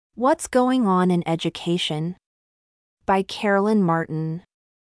What's Going On in Education? By Carolyn Martin.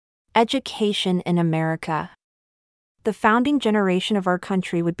 Education in America. The founding generation of our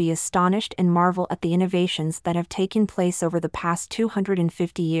country would be astonished and marvel at the innovations that have taken place over the past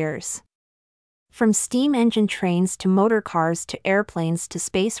 250 years. From steam engine trains to motor cars to airplanes to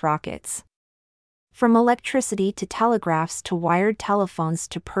space rockets. From electricity to telegraphs to wired telephones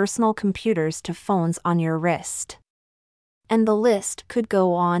to personal computers to phones on your wrist. And the list could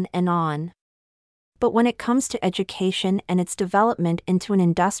go on and on. But when it comes to education and its development into an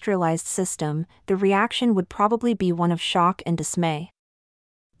industrialized system, the reaction would probably be one of shock and dismay.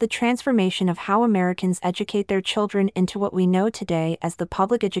 The transformation of how Americans educate their children into what we know today as the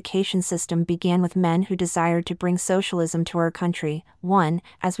public education system began with men who desired to bring socialism to our country. 1.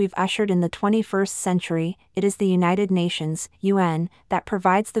 As we've ushered in the 21st century, it is the United Nations, UN, that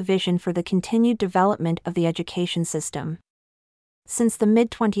provides the vision for the continued development of the education system. Since the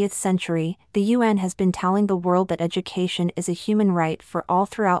mid-20th century, the UN has been telling the world that education is a human right for all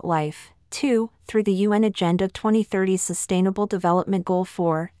throughout life. 2. Through the UN Agenda 2030 Sustainable Development Goal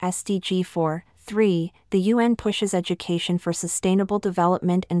 4, SDG 4. 3. The UN pushes education for sustainable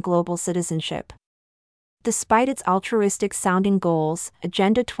development and global citizenship. Despite its altruistic-sounding goals,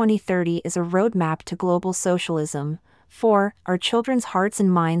 Agenda 2030 is a roadmap to global socialism. 4. Our children's hearts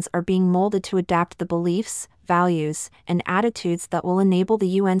and minds are being molded to adapt the beliefs, values, and attitudes that will enable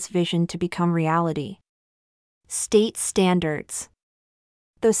the UN's vision to become reality. State standards.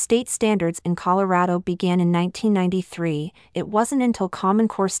 Though state standards in Colorado began in 1993, it wasn't until Common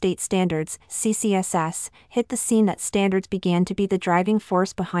Core State Standards, CCSS, hit the scene that standards began to be the driving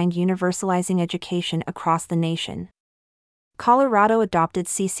force behind universalizing education across the nation. Colorado adopted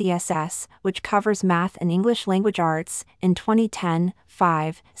CCSS, which covers math and English language arts, in 2010.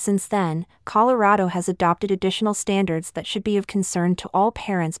 5. Since then, Colorado has adopted additional standards that should be of concern to all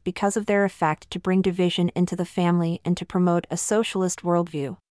parents because of their effect to bring division into the family and to promote a socialist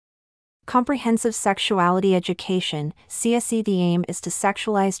worldview. Comprehensive Sexuality Education, CSE. The aim is to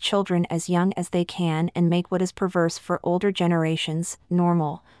sexualize children as young as they can and make what is perverse for older generations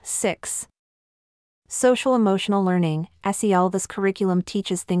normal. 6. Social-emotional learning, SEL. This curriculum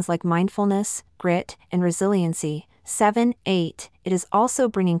teaches things like mindfulness, grit, and resiliency. 7. 8. It is also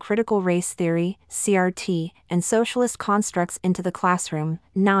bringing critical race theory, CRT, and socialist constructs into the classroom.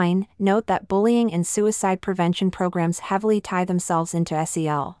 9. Note that bullying and suicide prevention programs heavily tie themselves into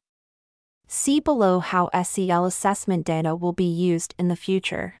SEL. See below how SEL assessment data will be used in the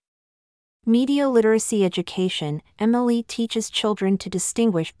future. Media literacy education, MLE, teaches children to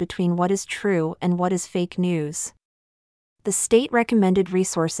distinguish between what is true and what is fake news. The state recommended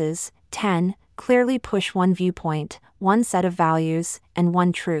resources, 10, clearly push one viewpoint, one set of values, and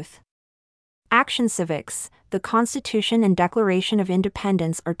one truth. Action Civics, the Constitution and Declaration of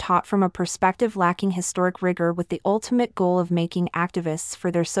Independence are taught from a perspective lacking historic rigor with the ultimate goal of making activists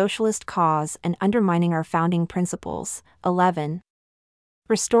for their socialist cause and undermining our founding principles. 11.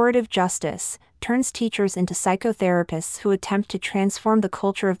 Restorative Justice turns teachers into psychotherapists who attempt to transform the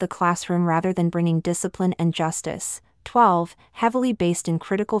culture of the classroom rather than bringing discipline and justice. 12. Heavily based in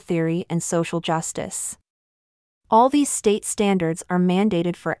critical theory and social justice. All these state standards are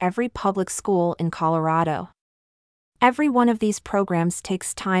mandated for every public school in Colorado. Every one of these programs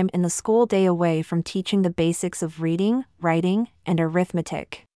takes time in the school day away from teaching the basics of reading, writing, and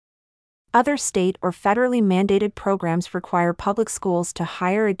arithmetic. Other state or federally mandated programs require public schools to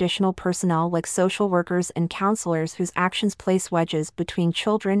hire additional personnel like social workers and counselors whose actions place wedges between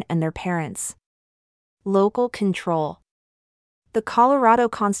children and their parents. Local control. The Colorado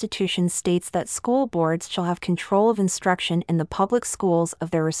Constitution states that school boards shall have control of instruction in the public schools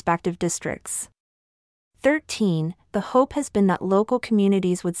of their respective districts. 13. The hope has been that local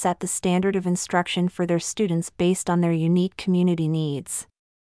communities would set the standard of instruction for their students based on their unique community needs.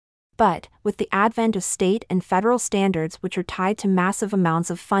 But, with the advent of state and federal standards which are tied to massive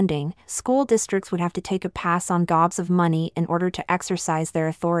amounts of funding, school districts would have to take a pass on gobs of money in order to exercise their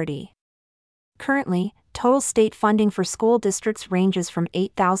authority. Currently, total state funding for school districts ranges from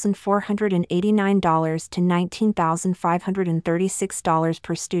 $8,489 to $19,536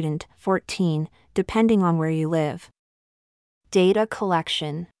 per student, 14, depending on where you live. Data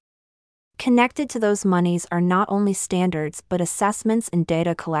collection. Connected to those monies are not only standards but assessments and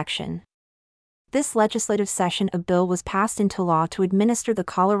data collection. This legislative session a bill was passed into law to administer the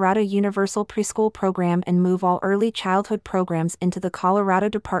Colorado Universal Preschool Program and move all early childhood programs into the Colorado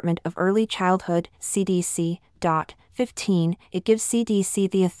Department of Early Childhood, CDC. 15. It gives CDC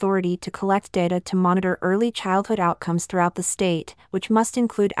the authority to collect data to monitor early childhood outcomes throughout the state, which must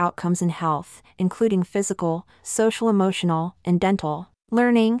include outcomes in health, including physical, social-emotional, and dental.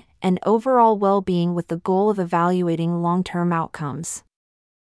 learning, and overall well-being with the goal of evaluating long-term outcomes.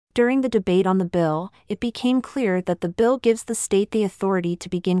 During the debate on the bill, it became clear that the bill gives the state the authority to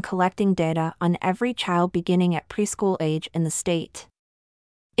begin collecting data on every child beginning at preschool age in the state.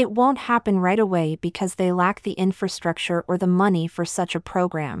 It won't happen right away because they lack the infrastructure or the money for such a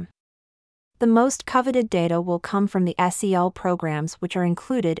program. The most coveted data will come from the SEL programs, which are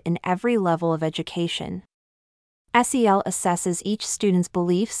included in every level of education. SEL assesses each student's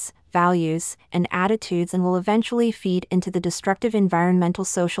beliefs, values, and attitudes and will eventually feed into the destructive environmental,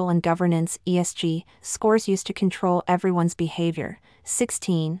 social, and governance (ESG) scores used to control everyone's behavior.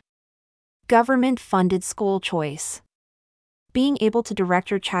 16. Government-funded school choice. Being able to direct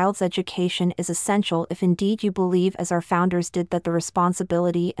your child's education is essential if indeed you believe, as our founders did, that the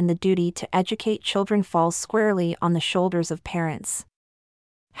responsibility and the duty to educate children falls squarely on the shoulders of parents.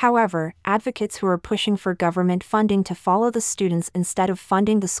 However, advocates who are pushing for government funding to follow the students instead of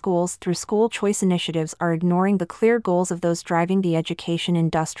funding the schools through school choice initiatives are ignoring the clear goals of those driving the education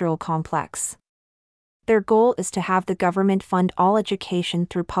industrial complex. Their goal is to have the government fund all education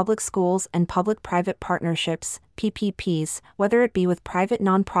through public schools and public-private partnerships, PPPs, whether it be with private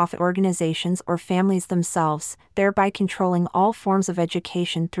nonprofit organizations or families themselves, thereby controlling all forms of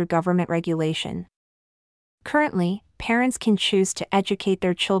education through government regulation. Currently, parents can choose to educate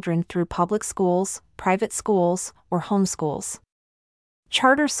their children through public schools, private schools, or homeschools.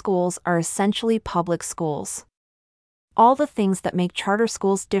 Charter schools are essentially public schools. All the things that make charter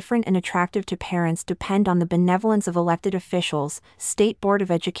schools different and attractive to parents depend on the benevolence of elected officials. State Board of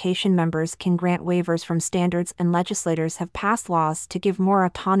Education members can grant waivers from standards, and legislators have passed laws to give more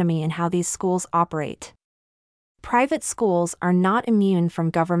autonomy in how these schools operate. Private schools are not immune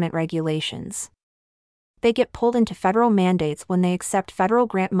from government regulations. They get pulled into federal mandates when they accept federal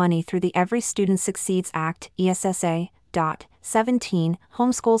grant money through the Every Student Succeeds Act, ESSA. 17.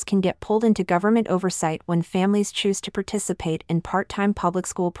 Homeschools can get pulled into government oversight when families choose to participate in part-time public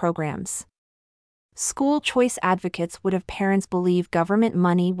school programs. School choice advocates would have parents believe government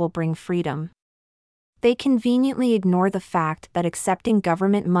money will bring freedom. They conveniently ignore the fact that accepting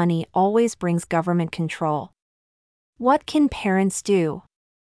government money always brings government control. What can parents do?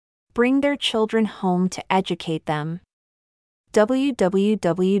 Bring their children home to educate them.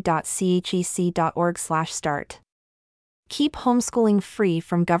 www.chec.org/start. Keep homeschooling free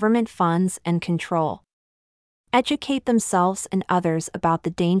from government funds and control. Educate themselves and others about the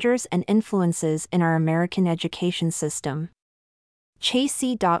dangers and influences in our American education system.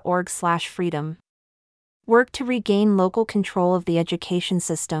 chec.org/freedom. Work to regain local control of the education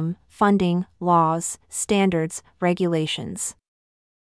system, funding, laws, standards, regulations.